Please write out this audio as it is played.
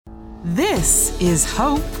This is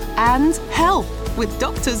Hope and Help with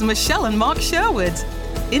Doctors Michelle and Mark Sherwood.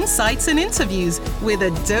 Insights and interviews with a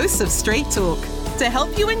dose of straight talk to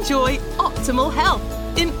help you enjoy optimal health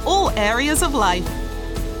in all areas of life.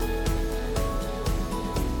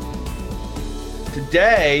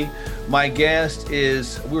 Today, my guest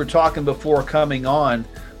is, we were talking before coming on,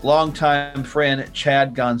 longtime friend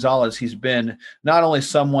Chad Gonzalez. He's been not only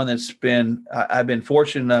someone I've been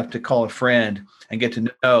fortunate enough to call a friend and get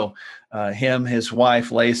to know him, his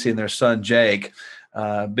wife, Lacey, and their son, Jake.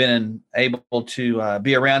 Been able to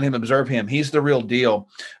be around him, observe him. He's the real deal.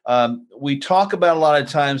 We talk about a lot of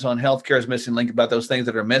times on Healthcare's Missing Link about those things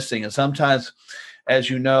that are missing. And sometimes, as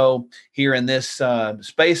you know, here in this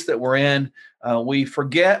space that we're in, we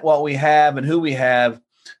forget what we have and who we have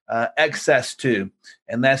access to.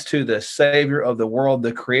 And that's to the Savior of the world,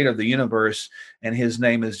 the creator of the universe, and his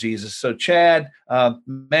name is Jesus. So Chad,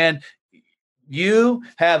 man, you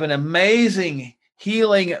have an amazing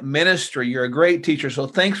healing ministry. You're a great teacher. So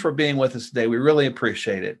thanks for being with us today. We really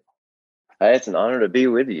appreciate it. Hey, it's an honor to be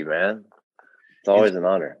with you, man. It's always an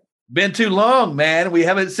honor. Been too long, man. We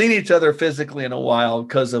haven't seen each other physically in a while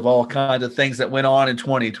because of all kinds of things that went on in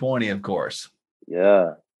 2020, of course.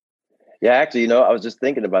 Yeah. Yeah, actually, I was just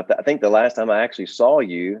thinking about that. I think the last time I actually saw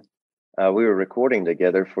you, we were recording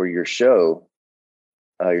together for your show,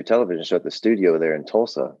 your television show at the studio there in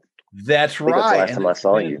Tulsa. That's right. That's the last time I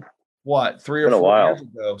saw you. What, 3 or 4 years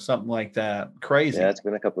ago, something like that. Crazy. Yeah, it's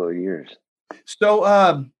been a couple of years.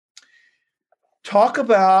 So talk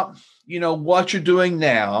about, what you're doing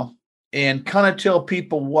now and kind of tell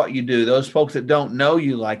people what you do. Those folks that don't know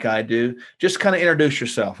you like I do, just kind of introduce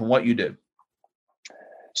yourself and what you do.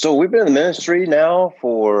 So we've been in the ministry now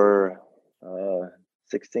for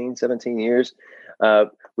 16, 17 years.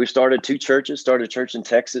 We've started two churches, started a church in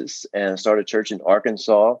Texas and started a church in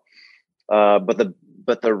Arkansas. But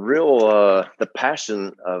the real, the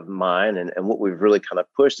passion of mine and what we've really kind of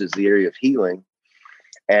pushed is the area of healing.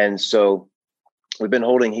 And so we've been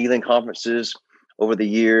holding healing conferences over the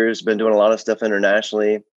years, been doing a lot of stuff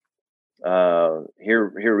internationally.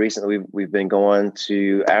 Here recently, we've been going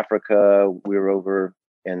to Africa. We were over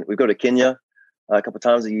and we go to Kenya a couple of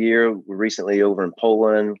times a year. We're recently over in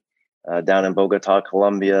Poland, down in Bogota,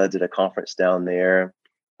 Colombia, did a conference down there.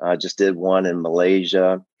 Just did one in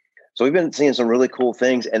Malaysia. So we've been seeing some really cool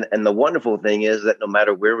things. And the wonderful thing is that no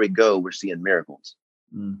matter where we go, we're seeing miracles.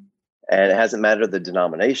 Mm. And it hasn't mattered the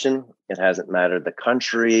denomination. It hasn't mattered the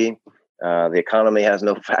country. The economy has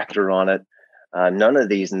no factor on it. None of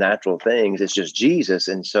these natural things. It's just Jesus.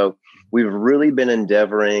 And so we've really been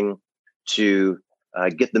endeavoring to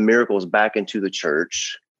get the miracles back into the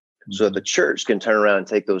church so that the church can turn around and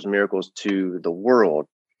take those miracles to the world.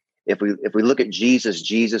 If we look at Jesus,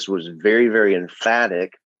 Jesus was very, very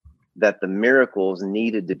emphatic that the miracles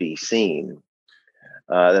needed to be seen,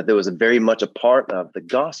 that there was very much a part of the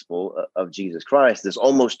gospel of Jesus Christ that's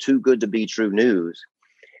almost too good to be true news.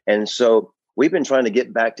 And so we've been trying to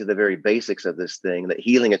get back to the very basics of this thing, that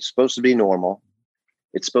healing, it's supposed to be normal.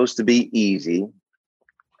 It's supposed to be easy.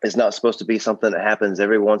 It's not supposed to be something that happens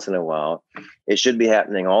every once in a while. It should be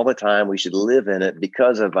happening all the time. We should live in it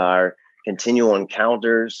because of our continual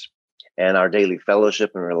encounters and our daily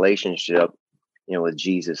fellowship and relationship, with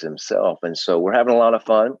Jesus himself. And so we're having a lot of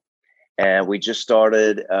fun. And we just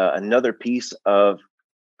started another piece of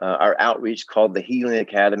our outreach called the Healing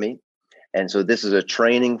Academy. And so this is a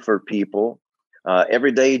training for people,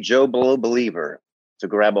 everyday Joe Blow believer, to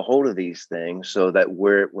grab a hold of these things so that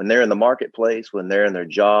when they're in the marketplace, when they're in their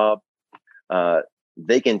job,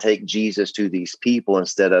 they can take Jesus to these people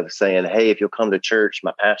instead of saying, hey, if you'll come to church,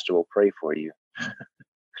 my pastor will pray for you.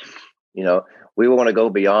 We want to go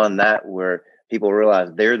beyond that, where people realize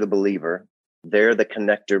they're the believer. They're the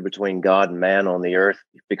connector between God and man on the earth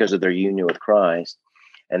because of their union with Christ.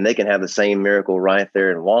 And they can have the same miracle right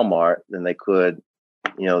there in Walmart than they could,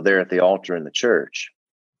 there at the altar in the church.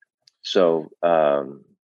 So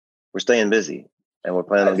we're staying busy and we're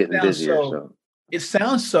planning on getting busier. So it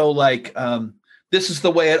sounds so like this is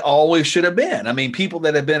the way it always should have been. I mean, people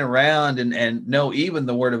that have been around and know even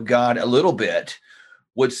the word of God a little bit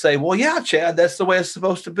would say, well, yeah, Chad, that's the way it's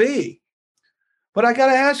supposed to be. But I got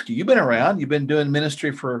to ask you, you've been around, you've been doing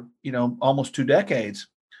ministry for, almost 2 decades.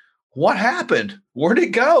 What happened? Where'd it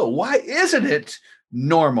go? Why isn't it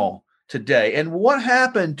normal today? And what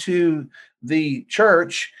happened to the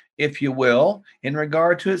church, if you will, in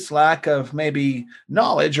regard to its lack of maybe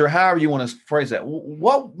knowledge, or however you want to phrase that?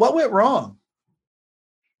 What went wrong?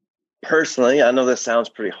 Personally, I know this sounds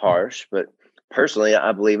pretty harsh, but personally,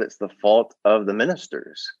 I believe it's the fault of the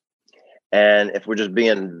ministers. And if we're just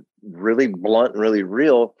being really blunt and really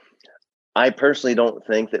real, I personally don't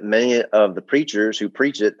think that many of the preachers who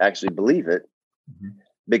preach it actually believe it. Mhm.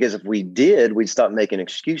 Because if we did, we'd stop making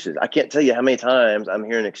excuses. I can't tell you how many times I'm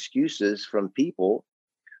hearing excuses from people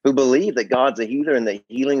who believe that God's a healer and that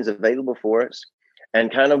healing is available for us,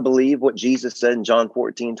 and kind of believe what Jesus said in John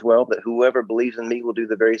 14:12, that whoever believes in me will do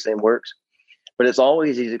the very same works. But it's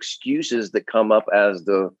always these excuses that come up as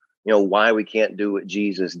why we can't do what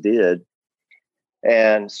Jesus did.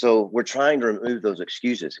 And so we're trying to remove those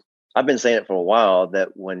excuses. I've been saying it for a while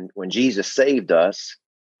that when Jesus saved us,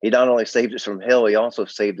 he not only saved us from hell, he also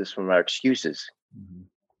saved us from our excuses. Mhm.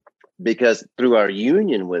 Because through our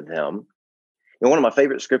union with him, and one of my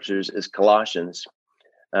favorite scriptures is Colossians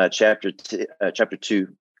chapter 2.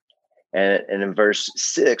 And in verse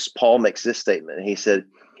 6, Paul makes this statement. He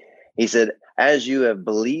said, as you have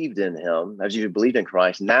believed in him, as you have believed in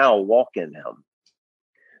Christ, now walk in him.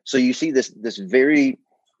 So you see this very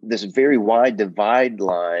wide divide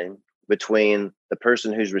line between the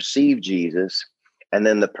person who's received Jesus and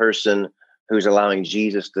then the person who's allowing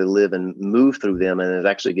Jesus to live and move through them and is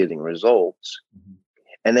actually getting results. Mm-hmm.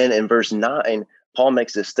 And then in verse 9, Paul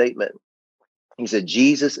makes this statement. He said,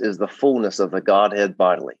 Jesus is the fullness of the Godhead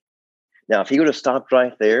bodily. Now, if he would have stopped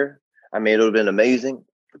right there, I mean, it would have been amazing.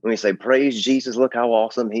 When we say, praise Jesus, look how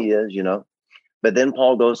awesome he is, But then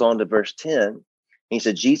Paul goes on to verse 10. He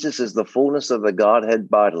said, Jesus is the fullness of the Godhead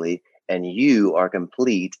bodily, and you are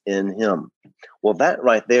complete in him. Well, that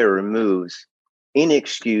right there removes any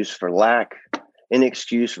excuse for lack, any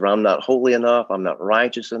excuse for I'm not holy enough, I'm not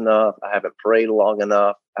righteous enough, I haven't prayed long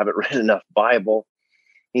enough, I haven't read enough Bible.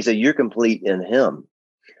 He said, you're complete in him.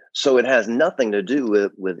 So it has nothing to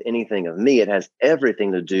do with anything of me. It has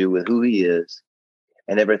everything to do with who he is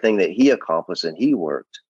and everything that he accomplished and he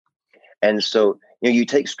worked. And so, you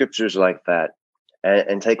take scriptures like that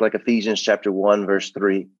and take like Ephesians chapter 1, verse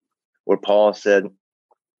 3, where Paul said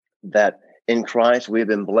that in Christ, we have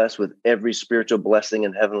been blessed with every spiritual blessing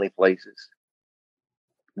in heavenly places.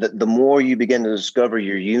 The more you begin to discover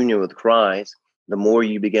your union with Christ, the more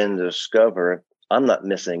you begin to discover, I'm not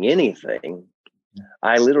missing anything.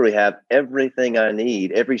 I literally have everything I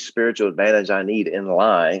need, every spiritual advantage I need in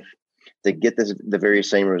life to get the very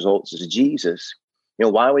same results as Jesus.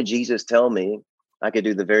 Why would Jesus tell me I could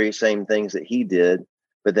do the very same things that he did,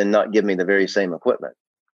 but then not give me the very same equipment?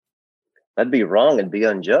 That'd be wrong and be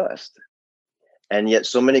unjust. And yet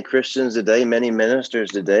so many Christians today, many ministers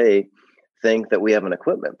today think that we have an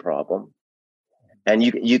equipment problem. And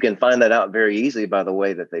you can find that out very easily by the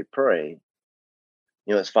way that they pray.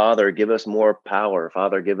 It's Father, give us more power.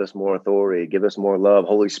 Father, give us more authority. Give us more love.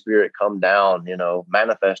 Holy Spirit, come down,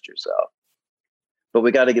 manifest yourself. But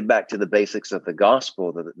we got to get back to the basics of the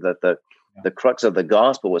gospel. The crux of the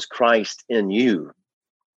gospel was Christ in you,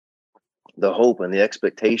 the hope and the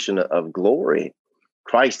expectation of glory,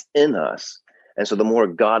 Christ in us. And so the more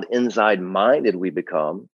God inside minded we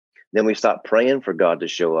become, then we stop praying for God to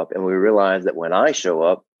show up. And we realize that when I show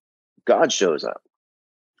up, God shows up.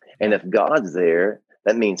 And if God's there,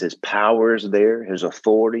 that means his power is there, his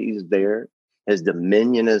authority is there, his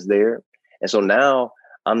dominion is there. And so now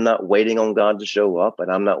I'm not waiting on God to show up,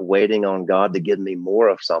 and I'm not waiting on God to give me more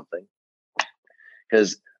of something.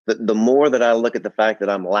 Because the more that I look at the fact that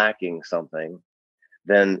I'm lacking something,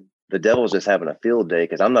 then the devil's just having a field day,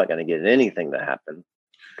 because I'm not going to get anything to happen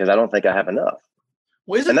because I don't think I have enough.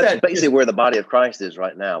 Well, and that's basically where the body of Christ is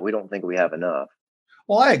right now. We don't think we have enough.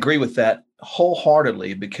 Well, I agree with that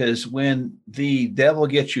wholeheartedly, because when the devil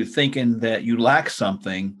gets you thinking that you lack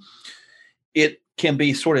something, it can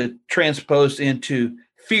be sort of transposed into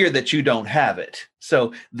fear that you don't have it.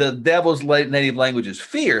 So the devil's native language is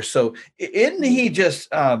fear. So isn't he just,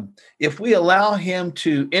 if we allow him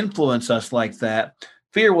to influence us like that,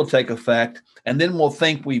 fear will take effect, and then we'll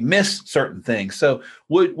think we miss certain things. So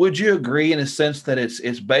would you agree in a sense that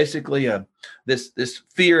it's basically this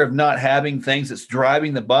fear of not having things that's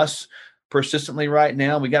driving the bus persistently right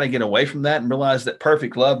now? We got to get away from that and realize that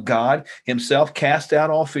perfect love, God himself, cast out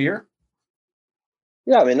all fear.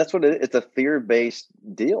 Yeah, I mean, that's what it's a fear-based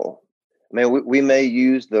deal. I mean, we may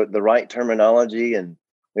use the right terminology, and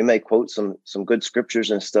we may quote some good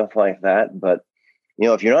scriptures and stuff like that. But,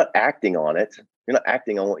 if you're not acting on it, you're not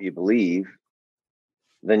acting on what you believe,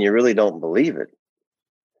 then you really don't believe it.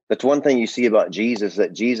 That's one thing you see about Jesus,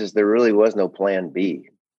 that Jesus, there really was no plan B,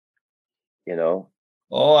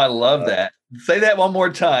 Oh, I love that. Say that one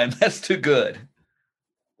more time. That's too good.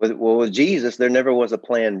 With Jesus, there never was a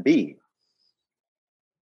plan B.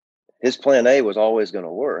 His plan A was always going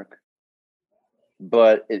to work,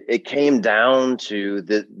 but it came down to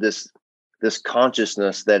this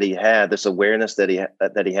consciousness that he had, this awareness that he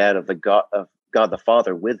had of God the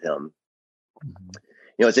Father with him. Mm-hmm.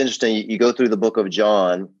 It's interesting. You go through the book of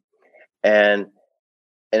John, and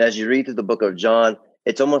as you read through the book of John,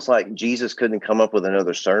 it's almost like Jesus couldn't come up with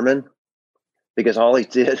another sermon, because all he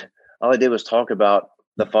did was talk about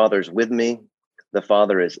the Father's with me, the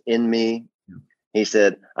Father is in me. He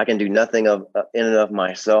said, I can do nothing in and of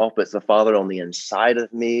myself, but it's the Father on the inside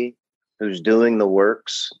of me who's doing the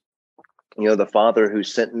works. The Father who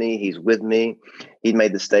sent me, he's with me. He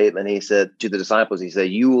made the statement. He said to the disciples, he said,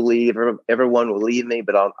 you will leave, everyone will leave me,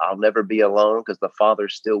 but I'll never be alone because the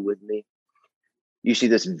Father's still with me. You see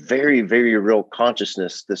this very, very real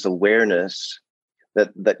consciousness, this awareness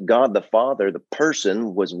that God the Father, the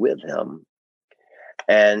person, was with him.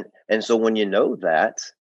 And so when you know that,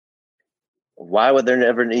 why would there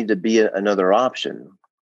never need to be another option?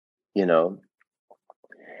 But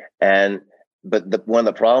one of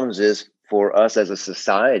the problems is for us as a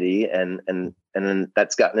society, and then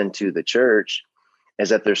that's gotten into the church, is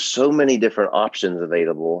that there's so many different options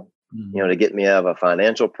available, to get me out of a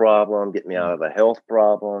financial problem, get me out of a health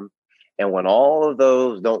problem. And when all of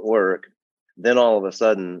those don't work, then all of a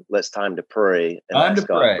sudden, let's time to pray and ask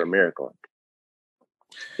God for a miracle.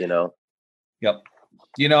 Yep.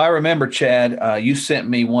 I remember, Chad, you sent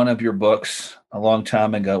me one of your books a long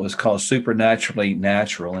time ago. It was called Supernaturally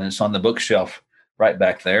Natural, and it's on the bookshelf right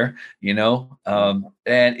back there, and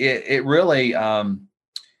it really,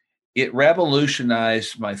 it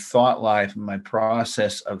revolutionized my thought life and my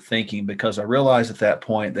process of thinking, because I realized at that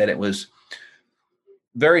point that it was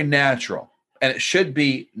very natural, and it should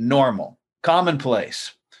be normal,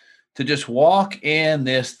 commonplace, to just walk in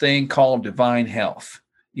this thing called divine health.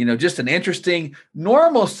 Just an interesting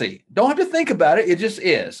normalcy. Don't have to think about it. It just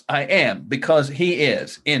is. I am, because he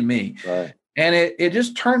is in me. Right. And it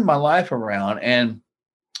just turned my life around. And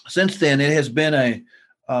since then, it has been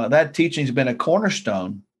that teaching has been a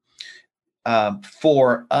cornerstone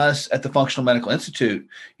for us at the Functional Medical Institute.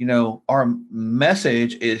 Our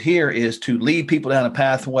message is to lead people down a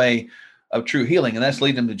pathway of true healing, and that's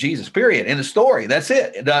lead them to Jesus, period. In the story. That's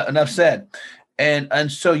it. Enough said.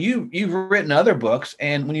 And so you've written other books,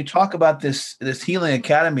 and when you talk about this Healing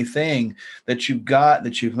Academy thing that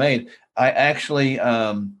you've made, I actually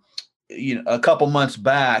a couple months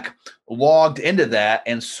back logged into that,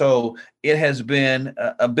 and so it has been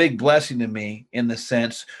a big blessing to me in the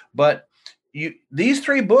sense. But these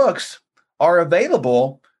 3 books are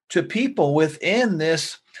available to people within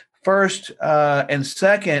this first and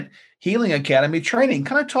second Healing Academy training.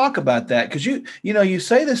 Kind of talk about that, because you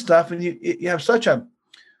say this stuff and you have such a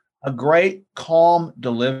great calm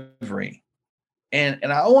delivery, and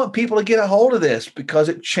I want people to get a hold of this because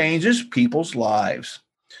it changes people's lives.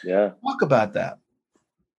 Yeah, talk about that.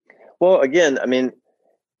 Well, again, I mean,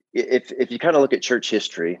 if you kind of look at church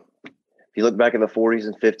history, if you look back in the 40s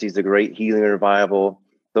and 50s, the Great Healing Revival,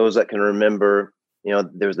 those that can remember,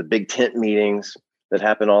 there was the big tent meetings that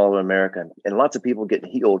happened all over America, and lots of people getting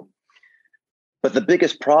healed. But the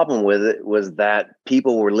biggest problem with it was that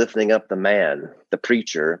people were lifting up the man, the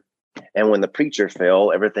preacher. And when the preacher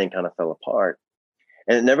fell, everything kind of fell apart.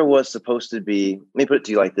 And it never was supposed to be, let me put it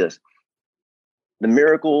to you like this. The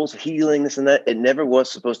miracles, healing, this and that, it never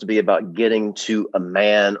was supposed to be about getting to a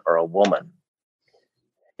man or a woman.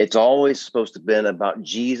 It's always supposed to have been about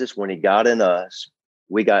Jesus. When he got in us,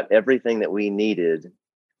 we got everything that we needed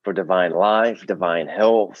for divine life, divine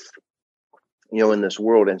health, in this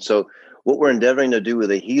world. And so what we're endeavoring to do with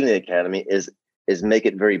the Healing Academy is make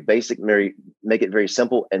it very basic, make it very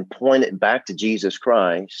simple, and point it back to Jesus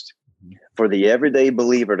Christ for the everyday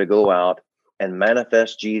believer to go out and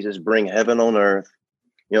manifest Jesus, bring heaven on earth,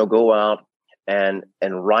 go out and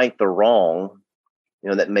right the wrong,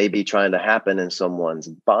 that may be trying to happen in someone's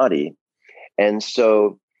body. And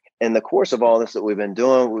so in the course of all this that we've been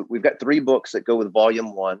doing, we've got 3 books that go with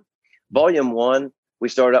volume 1. Volume 1, we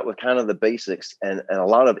started out with kind of the basics and a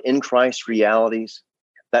lot of in Christ realities.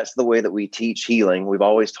 That's the way that we teach healing. We've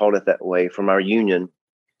always taught it that way from our union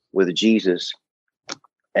with Jesus.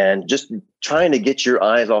 And just trying to get your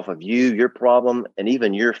eyes off of you, your problem, and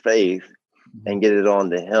even your faith, and get it on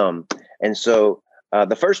to him. And so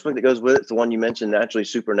the first book that goes with it is the one you mentioned, Naturally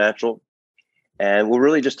Supernatural. And we're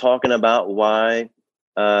really just talking about why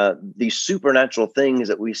these supernatural things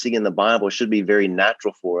that we see in the Bible should be very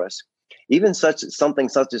natural for us. Even something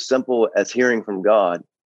such as simple as hearing from God.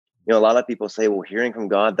 A lot of people say, well, hearing from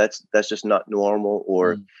God, that's just not normal,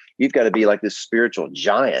 or you've got to be like this spiritual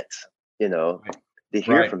giant, to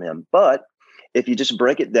hear from him. But if you just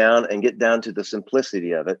break it down and get down to the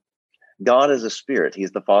simplicity of it, God is a spirit.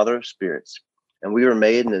 He's the Father of spirits. And we were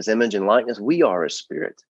made in his image and likeness. We are a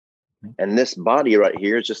spirit. And this body right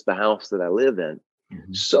here is just the house that I live in.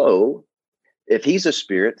 So if he's a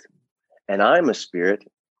spirit and I'm a spirit,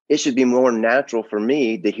 it should be more natural for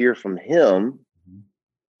me to hear from him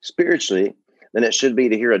spiritually than it should be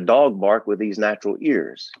to hear a dog bark with these natural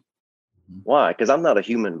ears. Why? Because I'm not a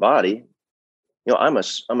human body. I'm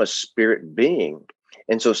a spirit being.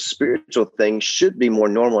 And so spiritual things should be more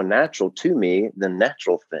normal and natural to me than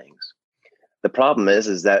natural things. The problem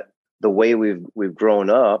is that the way we've grown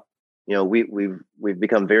up, we've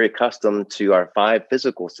become very accustomed to our 5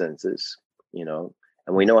 physical senses, and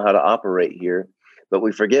we know how to operate here, but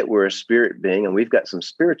we forget we're a spirit being and we've got some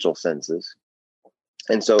spiritual senses.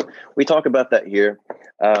 And so we talk about that here.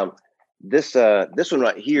 This one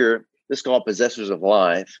right here, this is called Possessors of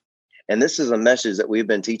Life. And this is a message that we've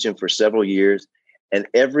been teaching for several years. And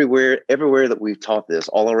everywhere that we've taught this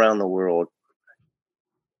all around the world,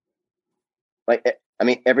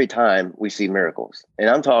 every time we see miracles. And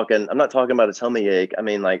I'm not talking about a tummy ache. I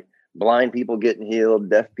mean, like blind people getting healed,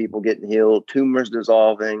 deaf people getting healed, tumors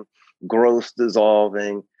dissolving, growth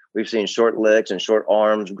dissolving. We've seen short legs and short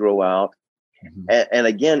arms grow out. And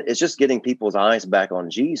again, it's just getting people's eyes back on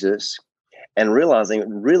Jesus and realizing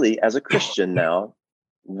really as a Christian now,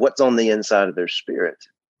 what's on the inside of their spirit.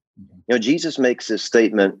 Jesus makes this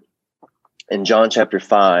statement in John chapter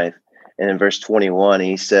 5 and in verse 21,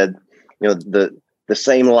 he said, the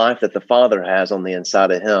same life that the Father has on the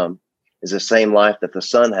inside of him is the same life that the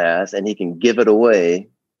Son has, and he can give it away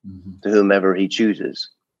to whomever he chooses.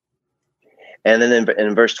 And then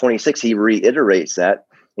in verse 26, he reiterates that.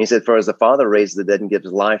 He said, for as the Father raised the dead and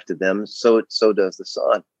gives life to them, so does the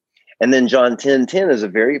Son. And then John 10:10 is a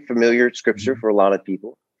very familiar scripture for a lot of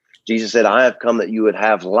people. Jesus said, I have come that you would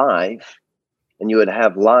have life, and you would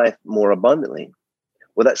have life more abundantly.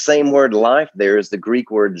 Well, that same word life there is the Greek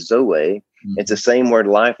word zoe. It's the same word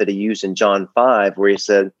life that he used in John 5, where he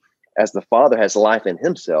said, as the Father has life in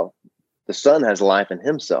himself, the Son has life in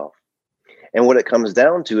himself. And what it comes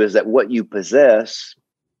down to is that what you possess,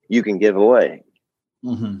 you can give away.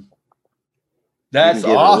 That's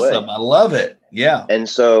awesome. I love it. Yeah. And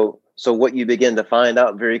so what you begin to find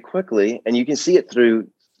out very quickly, and you can see it through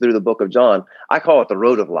the book of John, I call it the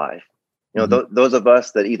road of life. Those of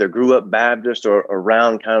us that either grew up Baptist or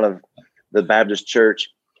around kind of the Baptist church,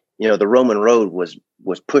 the Roman road was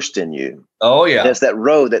pushed in you. Oh, yeah. And it's that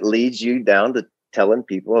road that leads you down to telling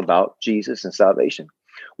people about Jesus and salvation.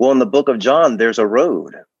 Well, in the book of John, there's a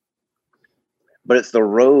road, but it's the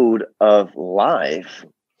road of life,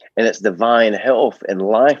 and it's divine health and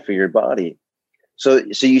life for your body. So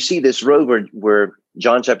you see this road where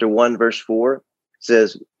John chapter 1, verse 4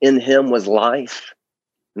 says, in him was life,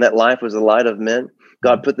 and that life was the light of men.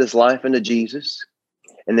 God put this life into Jesus.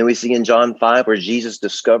 And then we see in John 5 where Jesus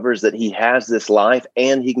discovers that he has this life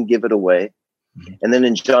and he can give it away. And then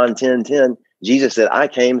in John 10:10, Jesus said, I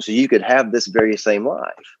came so you could have this very same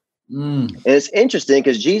life. And it's interesting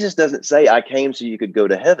because Jesus doesn't say, I came so you could go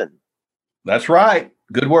to heaven. That's right.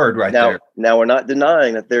 Good word right there. Now we're not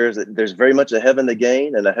denying that there's very much a heaven to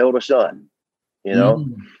gain and a hell to shun,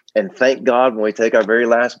 and thank God when we take our very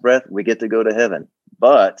last breath, we get to go to heaven.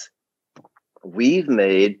 But we've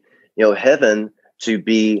made, heaven to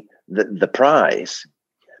be the prize,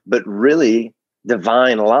 but really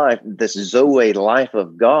divine life, this Zoe life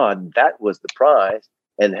of God, that was the prize,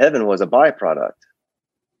 and heaven was a byproduct.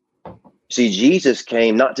 See, Jesus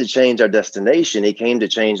came not to change our destination. He came to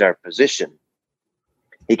change our position.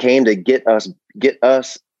 He came to get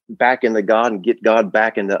us back into God and get God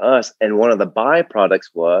back into us. And one of the byproducts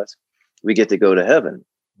was we get to go to heaven.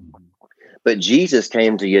 But Jesus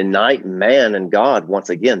came to unite man and God once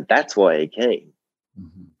again. That's why he came.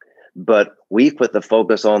 But we put the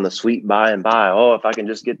focus on the sweet by and by. Oh, if I can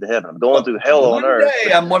just get to heaven, I'm going through hell on earth. One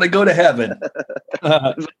day I'm going to go to heaven.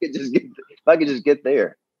 If I could just get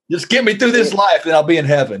there. Just get me through this life and I'll be in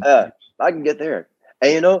heaven. I can get there.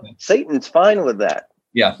 And Satan's fine with that.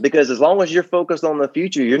 Yeah. Because as long as you're focused on the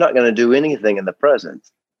future, you're not going to do anything in the present.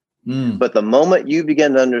 But the moment you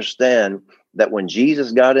begin to understand that when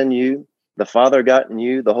Jesus got in you, the Father got in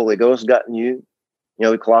you, the Holy Ghost got in you,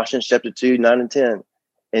 Colossians chapter 2, 9 and 10.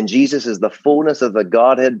 And Jesus is the fullness of the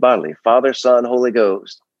Godhead bodily, Father, Son, Holy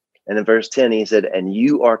Ghost. And in verse 10, he said, and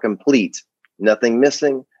you are complete, nothing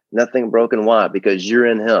missing, nothing broken. Why? Because you're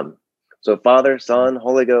in him. So Father, Son,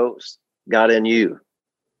 Holy Ghost got in you.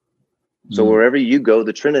 So wherever you go,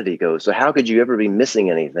 the Trinity goes. So how could you ever be missing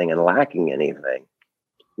anything and lacking anything?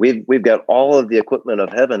 We've got all of the equipment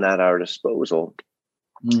of heaven at our disposal.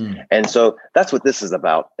 And so that's what this is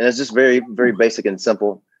about. And it's just very, very basic and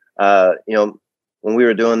simple. When we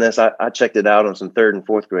were doing this, I checked it out on some 3rd and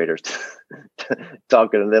 4th graders,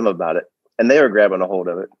 talking to them about it, and they were grabbing a hold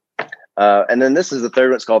of it. And then this is the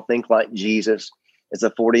third one. It's called Think Like Jesus. It's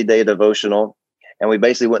a 40-day devotional. And we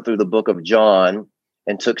basically went through the book of John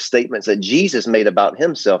and took statements that Jesus made about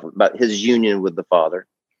himself, about his union with the Father.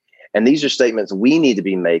 And these are statements we need to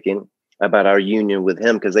be making about our union with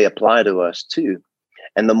him, because they apply to us too.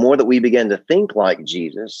 And the more that we begin to think like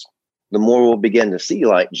Jesus, the more we'll begin to see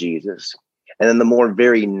like Jesus. And then the more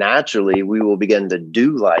very naturally we will begin to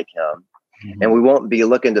do like him. Mm-hmm. And we won't be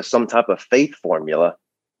looking to some type of faith formula,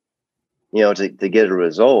 to get a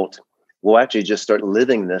result. We'll actually just start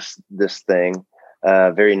living this thing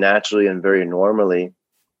very naturally and very normally.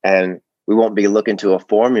 And we won't be looking to a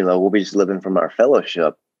formula. We'll be just living from our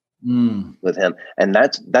fellowship with him. And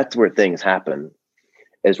that's where things happen,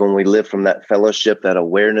 is when we live from that fellowship, that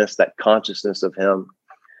awareness, that consciousness of him.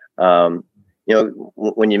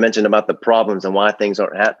 When you mentioned about the problems and why things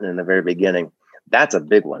aren't happening in the very beginning, that's a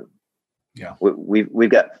big one. Yeah. We've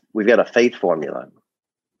got a faith formula,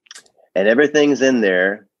 and everything's in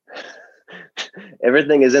there.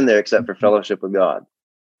 Everything is in there except for fellowship with God.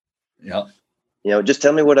 Yeah. Just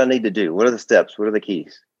tell me what I need to do. What are the steps? What are the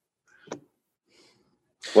keys?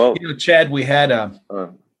 Well, Chad, we had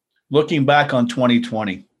looking back on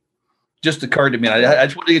 2020, just occurred to me. I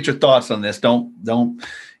just want to get your thoughts on this. Don't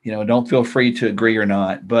feel free to agree or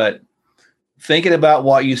not, but thinking about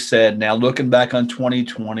what you said now, looking back on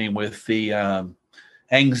 2020 with the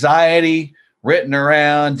anxiety written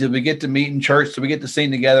around, did we get to meet in church? Did we get to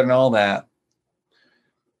sing together and all that?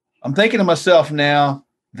 I'm thinking to myself now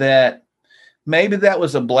that maybe that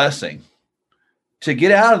was a blessing to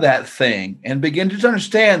get out of that thing and begin to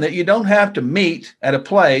understand that you don't have to meet at a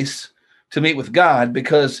place to meet with God,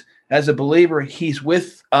 because as a believer, he's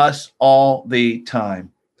with us all the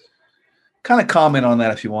time. Kind of comment on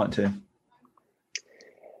that if you want to.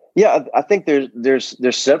 Yeah, I think there's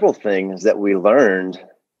several things that we learned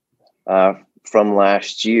from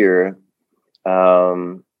last year,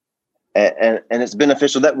 and it's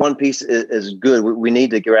beneficial. That one piece is good. We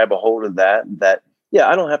need to grab a hold of that. Yeah,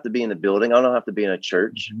 I don't have to be in a building. I don't have to be in a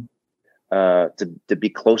church to be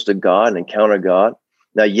close to God and encounter God.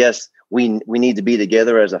 Now, yes, we need to be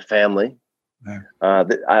together as a family.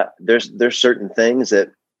 There's certain things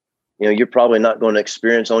that you're probably not going to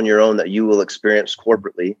experience on your own that you will experience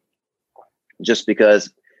corporately, just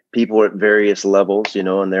because people are at various levels,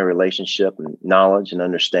 in their relationship and knowledge and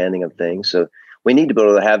understanding of things. So we need to be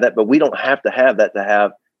able to have that, but we don't have to have that to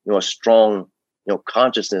have a strong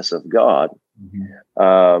consciousness of God.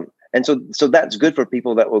 Mm-hmm. And so that's good for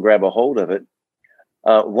people that will grab a hold of it.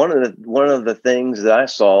 One of the things that I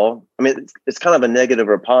saw, I mean, it's kind of a negative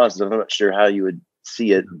or positive. I'm not sure how you would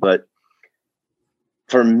see it, but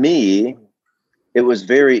for me, it was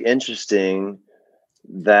very interesting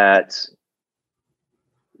that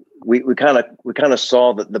we kind of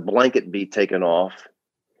saw that the blanket be taken off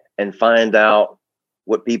and find out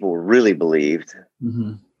what people really believed.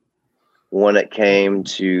 Mm-hmm. When it came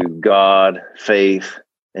to God, faith,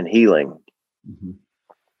 and healing. Mm-hmm.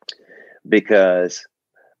 Because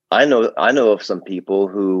I know of some people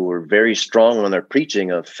who were very strong on their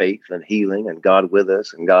preaching of faith and healing and God with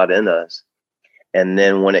us and God in us. And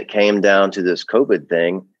then when it came down to this COVID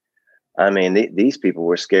thing, I mean, these people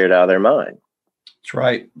were scared out of their mind. That's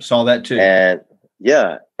right. Saw that too. And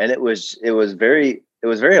yeah, and it was very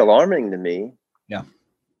alarming to me. Yeah.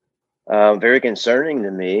 Very concerning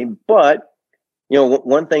to me. But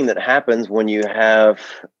one thing that happens when you have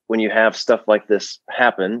stuff like this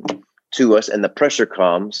happen to us, and the pressure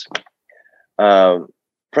comes,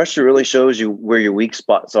 pressure really shows you where your weak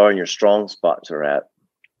spots are and your strong spots are at.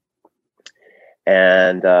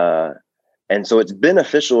 And so it's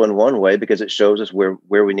beneficial in one way because it shows us where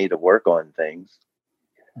we need to work on things.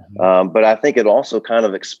 Mm-hmm. But I think it also kind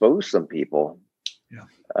of exposed some people. Yeah.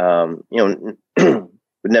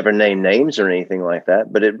 Would never name names or anything like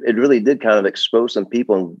that, but it really did kind of expose some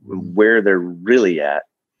people and where they're really at.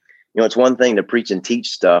 It's one thing to preach and teach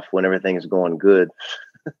stuff when everything is going good.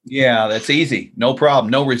 Yeah, that's easy. No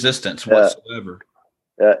problem. No resistance whatsoever.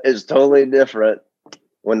 It's totally different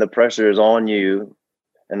when the pressure is on you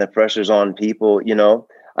and the pressure is on people.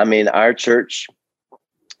 I mean, our church,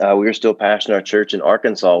 we were still pastoring our church in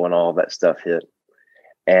Arkansas when all of that stuff hit.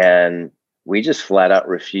 And we just flat out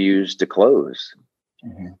refused to close.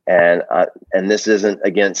 Mm-hmm. And this isn't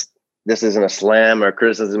a slam or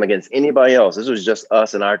criticism against anybody else. This was just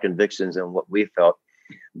us and our convictions and what we felt.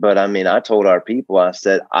 But I mean, I told our people, I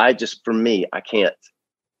said, I cannot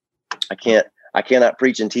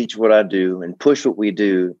preach and teach what I do and push what we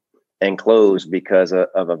do and close because of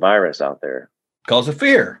a virus out there. Because of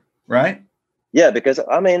fear, right? Yeah, because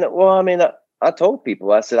I told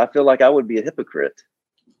people, I said, I feel like I would be a hypocrite.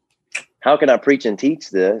 How can I preach and teach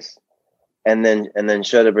this and then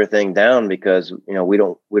shut everything down because we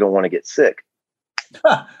don't want to get sick?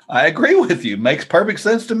 I agree with you. Makes perfect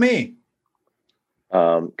sense to me.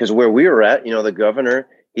 Because where we were at, the governor,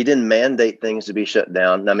 he didn't mandate things to be shut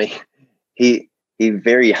down. I mean, he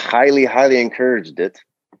very highly encouraged it,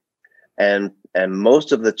 and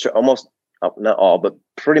most of the almost not all, but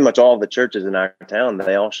pretty much all of the churches in our town,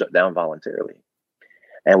 they all shut down voluntarily,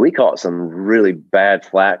 and we caught some really bad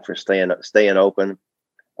flack for staying open.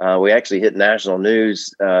 We actually hit national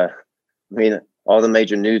news. All the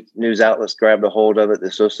major news outlets grabbed a hold of it. The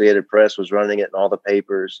Associated Press was running it in all the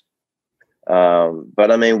papers.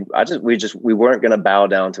 But I mean, we weren't going to bow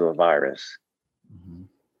down to a virus. Mm-hmm.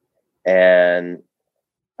 And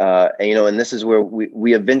this is where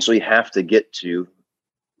we eventually have to get to.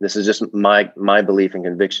 This is just my belief and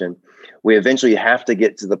conviction. We eventually have to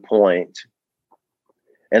get to the point.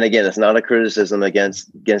 And again, it's not a criticism against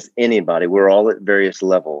anybody. We're all at various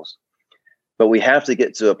levels. But we have to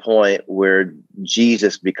get to a point where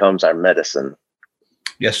Jesus becomes our medicine.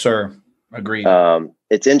 Yes, sir. Agreed.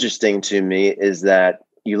 It's interesting to me is that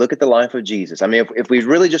you look at the life of Jesus. I mean, if we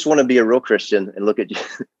really just want to be a real Christian and look at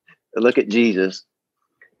Jesus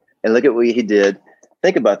and look at what he did,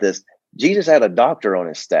 think about this. Jesus had a doctor on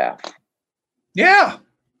his staff. Yeah.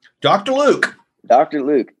 Dr. Luke.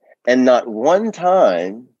 And not one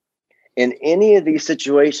time in any of these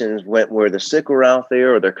situations where the sick were out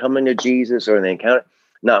there or they're coming to Jesus or they encounter,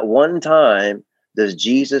 not one time does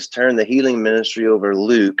Jesus turn the healing ministry over to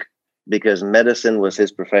Luke because medicine was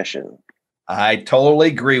his profession. I totally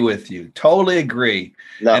agree with you. Totally agree.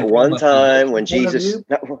 Not one time when Jesus...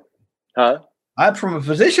 From a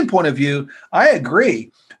physician point of view, I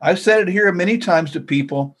agree. I've said it here many times to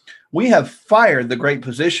people. We have fired the great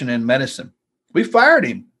physician in medicine. We fired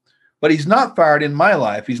him. But he's not fired in my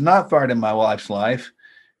life. He's not fired in my wife's life.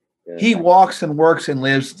 Yeah. He walks and works and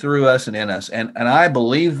lives through us and in us. And I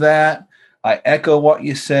believe that. I echo what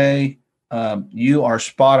you say. You are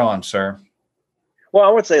spot on, sir. Well,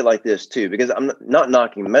 I would say it like this, too, because I'm not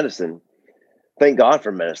knocking medicine. Thank God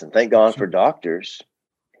for medicine. Thank God for doctors.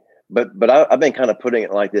 But I've been kind of putting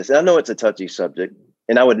it like this. And I know it's a touchy subject.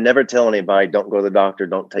 And I would never tell anybody, don't go to the doctor,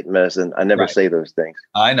 don't take medicine. I never say those things.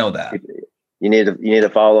 I know that. You need to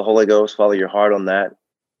follow the Holy Ghost, follow your heart on that.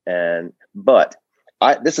 But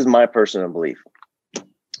this is my personal belief.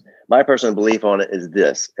 My personal belief on it is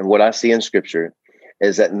this, and what I see in Scripture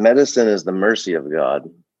is that medicine is the mercy of God,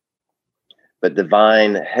 but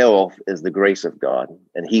divine health is the grace of God,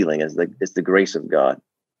 and healing is the grace of God.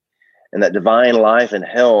 And that divine life and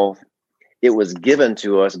health, it was given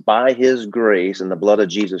to us by His grace and the blood of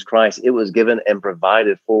Jesus Christ. It was given and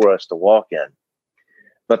provided for us to walk in.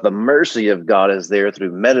 But the mercy of God is there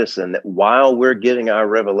through medicine, that while we're getting our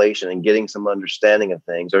revelation and getting some understanding of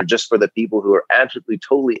things, or just for the people who are absolutely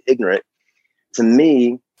totally ignorant, to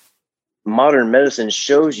me, modern medicine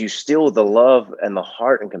shows you still the love and the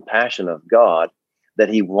heart and compassion of God, that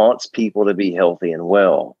He wants people to be healthy and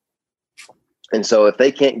well. And so if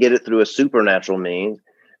they can't get it through a supernatural means,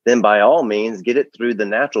 then by all means, get it through the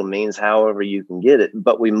natural means, however you can get it.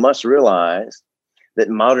 But we must realize that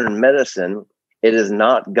modern medicine, it is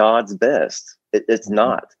not God's best. It's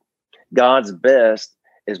not. God's best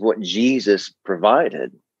is what Jesus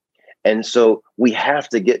provided. And so we have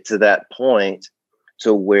to get to that point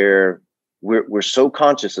to where we're so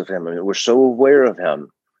conscious of Him, and we're so aware of Him,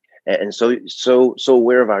 and so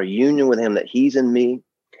aware of our union with Him, that He's in me,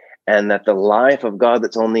 and that the life of God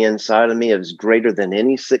that's on the inside of me is greater than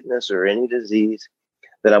any sickness or any disease,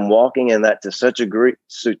 that I'm walking in that to such a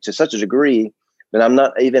degree that I'm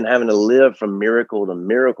not even having to live from miracle to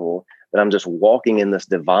miracle, that I'm just walking in this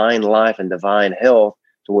divine life and divine health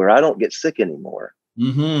to where I don't get sick anymore.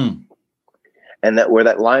 Mm-hmm. And that where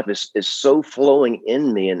that life is so flowing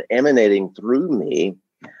in me and emanating through me,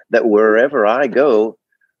 that wherever I go,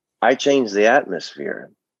 I change the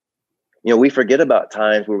atmosphere. We forget about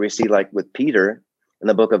times where we see, like with Peter in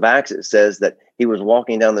the book of Acts, it says that he was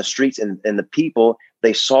walking down the streets and the people,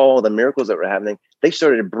 they saw the miracles that were happening. They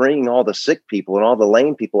started bringing all the sick people and all the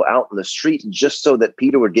lame people out in the street just so that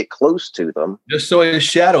Peter would get close to them. Just so his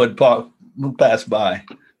shadow would pass by.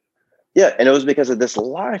 Yeah, and it was because of this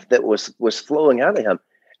life that was flowing out of him.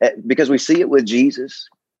 Because we see it with Jesus.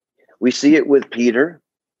 We see it with Peter.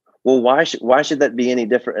 Well, why should that be any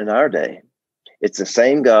different in our day? It's the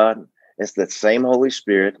same God. It's the same Holy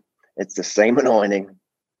Spirit. It's the same anointing.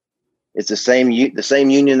 It's the same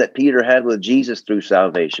union that Peter had with Jesus through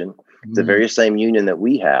salvation. It's the very same union that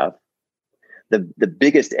we have. The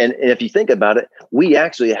biggest, and if you think about it, we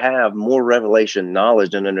actually have more revelation,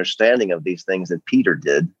 knowledge, and understanding of these things than Peter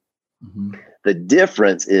did. Mm-hmm. The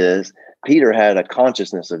difference is Peter had a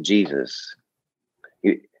consciousness of Jesus.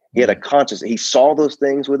 He had a conscious, he saw those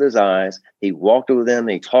things with his eyes. He walked with them.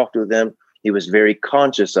 He talked with them. He was very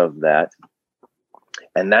conscious of that.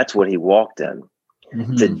 And that's what he walked in.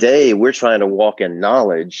 Mm-hmm. Today, we're trying to walk in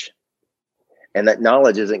knowledge, and that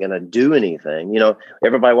knowledge isn't going to do anything.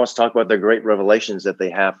 Everybody wants to talk about their great revelations that they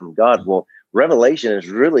have from God. Well, revelation is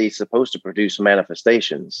really supposed to produce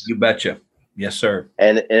manifestations. You betcha. Yes, sir.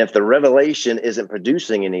 And if the revelation isn't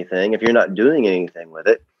producing anything, if you're not doing anything with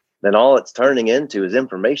it, then all it's turning into is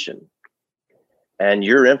information. And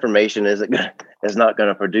your information is not going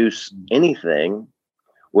to produce anything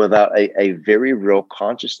without a very real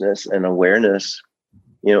consciousness and awareness,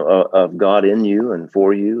 of God in you and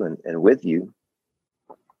for you and with you.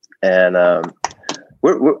 And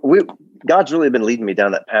God's really been leading me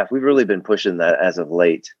down that path. We've really been pushing that as of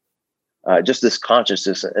late. Just this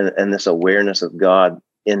consciousness and this awareness of God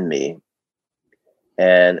in me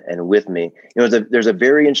and with me. There's a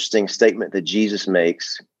very interesting statement that Jesus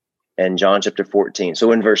makes in John chapter 14.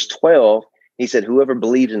 So in verse 12, he said, whoever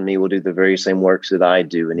believes in me will do the very same works that I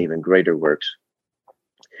do and even greater works.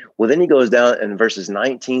 Well, then he goes down in verses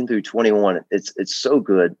 19 through 21. It's so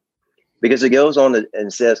good because it goes on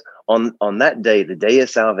and says, on that day, the day of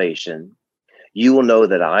salvation, you will know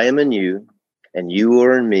that I am in you and you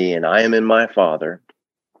are in me and I am in my Father.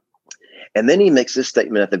 And then he makes this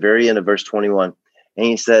statement at the very end of verse 21. And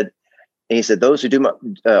he said, those who do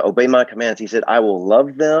obey my commands, he said, I will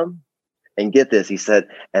love them. And get this, he said,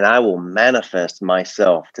 and I will manifest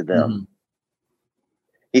myself to them. Mm-hmm.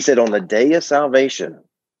 He said, on the day of salvation,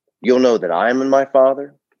 you'll know that I am in my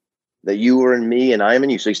Father, that you are in me and I am in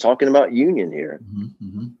you. So he's talking about union here.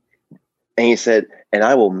 Mm-hmm. And he said, and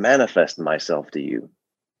I will manifest myself to you.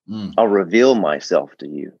 I'll reveal myself to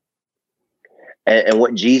you. And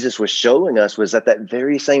what Jesus was showing us was that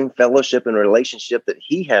very same fellowship and relationship that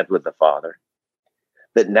he had with the Father,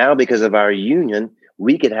 that now because of our union,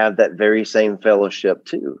 we could have that very same fellowship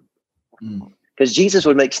too. Because Jesus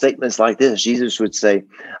would make statements like this. Jesus would say,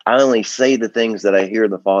 I only say the things that I hear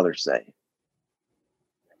the Father say.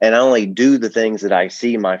 And I only do the things that I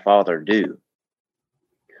see my Father do.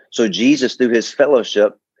 So Jesus, through his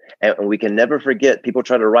fellowship, and we can never forget, people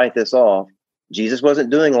try to write this off, Jesus wasn't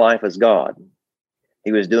doing life as God.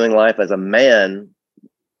 He was doing life as a man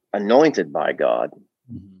anointed by God.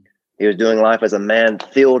 He was doing life as a man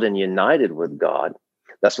filled and united with God.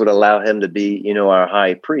 That's what allowed him to be, our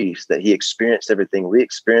high priest, that he experienced everything we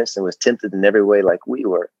experienced and was tempted in every way like we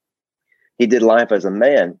were. He did life as a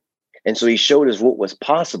man. And so he showed us what was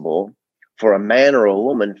possible for a man or a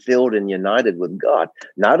woman filled and united with God,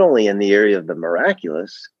 not only in the area of the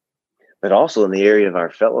miraculous, but also in the area of our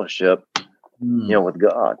fellowship, with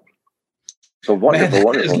God. So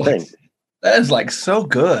wonderful thing. That is so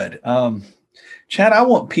good. Chad, I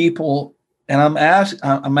want people, and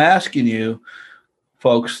I'm asking you,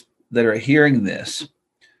 folks that are hearing this,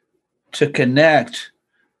 to connect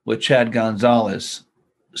with Chad Gonzalez.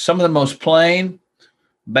 Some of the most plain,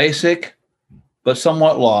 basic, but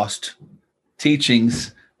somewhat lost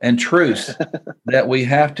teachings and truths that we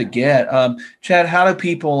have to get. Chad, how do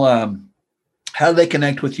people, how do they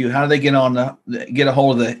connect with you? How do they get a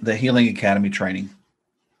hold of the Healing Academy training?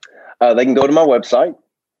 They can go to my website.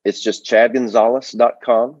 It's just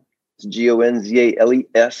chadgonzales.com. It's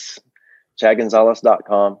GONZALES,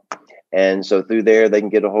 chadgonzales.com. And so through there, they can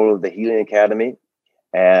get a hold of the Healing Academy.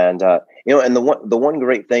 And, and the one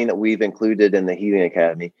great thing that we've included in the Healing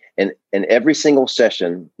Academy, and in every single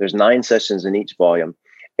session, there's 9 sessions in each volume.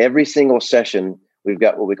 Every single session, we've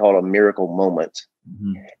got what we call a miracle moment.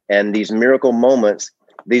 Mm-hmm. And these miracle moments,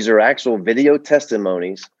 these are actual video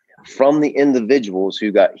testimonies from the individuals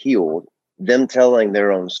who got healed, them telling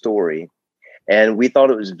their own story. And we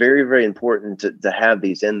thought it was very, very important to have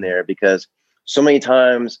these in there, because so many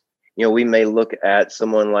times, we may look at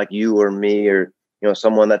someone like you or me, or,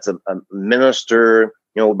 someone that's a minister,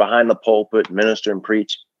 behind the pulpit, minister and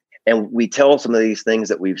preach. And we tell some of these things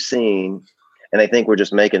that we've seen, and they think we're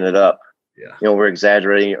just making it up. Yeah. We're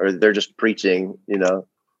exaggerating, or they're just preaching,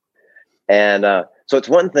 And so it's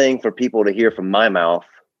one thing for people to hear from my mouth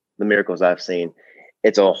the miracles I've seen.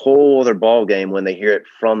 It's a whole other ball game when they hear it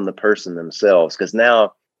from the person themselves, because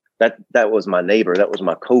now that was my neighbor, that was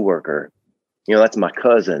my coworker, that's my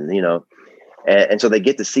cousin, and so they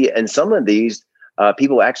get to see it. And some of these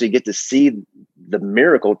people actually get to see the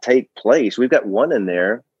miracle take place. We've got one in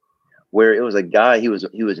there where it was a guy, he was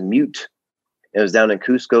mute. It was down in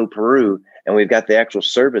Cusco, Peru, and we've got the actual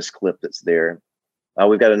service clip that's there.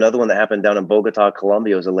 We've got another one that happened down in Bogota,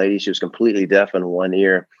 Colombia. It was a lady, she was completely deaf in one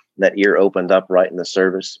ear. That ear opened up right in the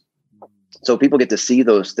service. So people get to see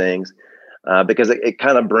those things because it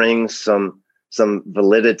kind of brings some some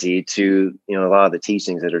validity to, a lot of the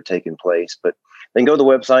teachings that are taking place. But then go to the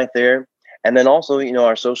website there. And then also,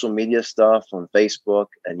 our social media stuff on Facebook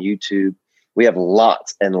and YouTube. We have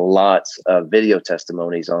lots and lots of video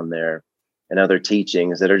testimonies on there and other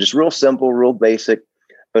teachings that are just real simple, real basic.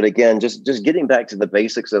 But again, just getting back to the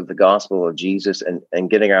basics of the gospel of Jesus and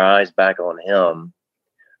getting our eyes back on him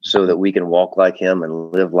so that we can walk like him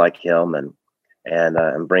and live like him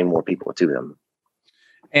and bring more people to him.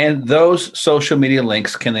 And those social media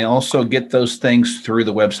links, can they also get those things through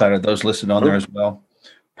the website? Are those listed on there as well?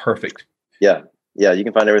 Perfect. Yeah, you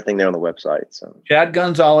can find everything there on the website. So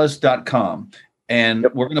ChadGonzalez.com. And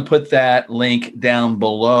we're going to put that link down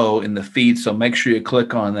below in the feed, so make sure you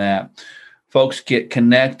click on that. Folks, get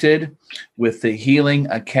connected with the Healing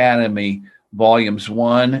Academy Volumes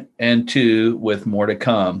 1 and 2 with more to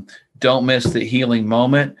come. Don't miss the healing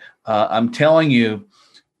moment. I'm telling you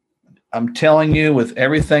with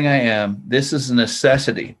everything I am, this is a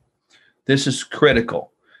necessity. This is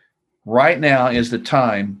critical. Right now is the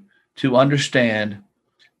time to understand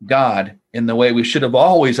God in the way we should have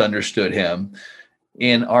always understood him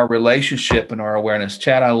in our relationship and our awareness.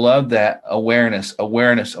 Chad, I love that. Awareness.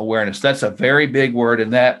 That's a very big word,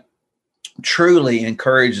 and that truly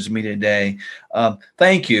encourages me today.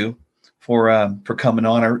 Thank you for coming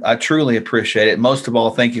on. I truly appreciate it. Most of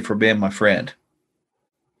all, thank you for being my friend.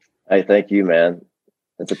 Hey, thank you, man.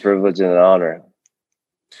 It's a privilege and an honor.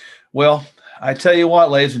 Well, I tell you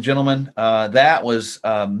what, ladies and gentlemen, that was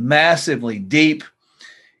massively deep.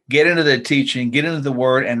 Get into the teaching, get into the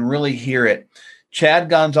word, and really hear it.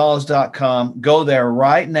 ChadGonzalez.com. Go there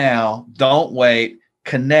right now. Don't wait.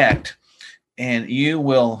 Connect, and you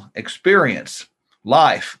will experience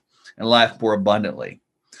life and life more abundantly.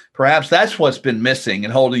 Perhaps that's what's been missing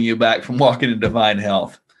and holding you back from walking in divine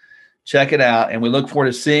health. Check it out, and we look forward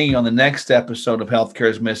to seeing you on the next episode of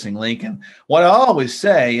Healthcare's Missing Link. And what I always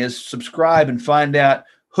say is subscribe and find out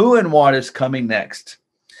who and what is coming next.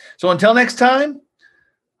 So until next time,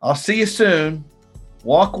 I'll see you soon.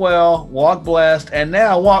 Walk well, walk blessed, and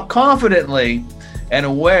now walk confidently and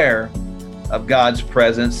aware of God's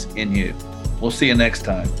presence in you. We'll see you next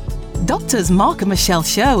time. Doctors Mark and Michelle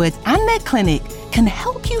Sherwood and their clinic can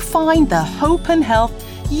help you find the hope and health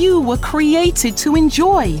you were created to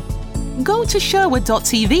enjoy. Go to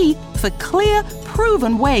Sherwood.tv for clear,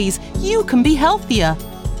 proven ways you can be healthier.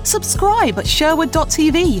 Subscribe at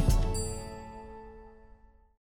Sherwood.tv.